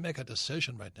 you got to make a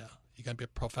decision right now. You're going to be a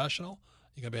professional,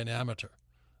 you're going to be an amateur.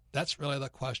 That's really the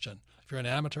question. If you're an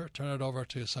amateur, turn it over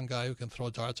to some guy who can throw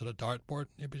darts at a dartboard.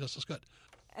 You'll be just as good.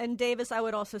 And Davis, I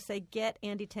would also say get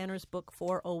Andy Tanner's book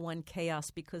 401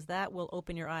 Chaos because that will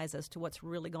open your eyes as to what's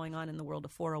really going on in the world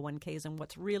of 401ks and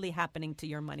what's really happening to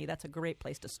your money. That's a great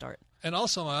place to start. And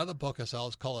also my other book is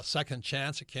called A Second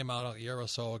Chance. It came out a year or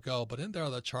so ago, but in there are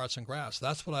the charts and graphs.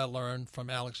 That's what I learned from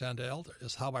Alexander Elder,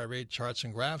 is how I read charts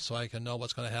and graphs so I can know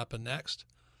what's going to happen next.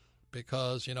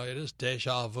 Because, it is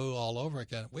deja vu all over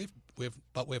again.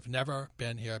 But we've never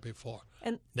been here before.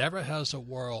 And never has the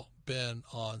world been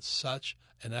on such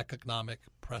an economic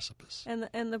precipice. And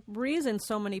the reason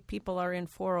so many people are in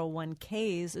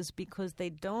 401ks is because they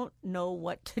don't know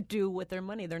what to do with their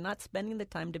money. They're not spending the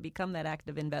time to become that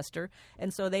active investor.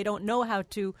 And so they don't know how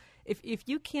to, if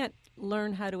you can't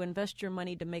learn how to invest your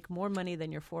money to make more money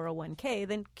than your 401k,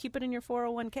 then keep it in your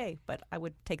 401k. But I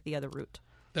would take the other route.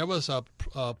 There was a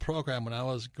program when I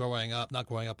was not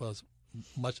growing up, I was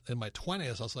much in my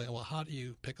 20s. I was like, well, how do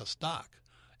you pick a stock?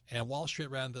 And Wall Street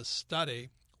ran this study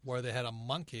where they had a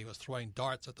monkey who was throwing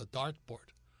darts at the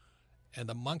dartboard. And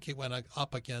the monkey went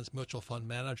up against mutual fund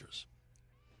managers.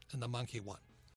 And the monkey won.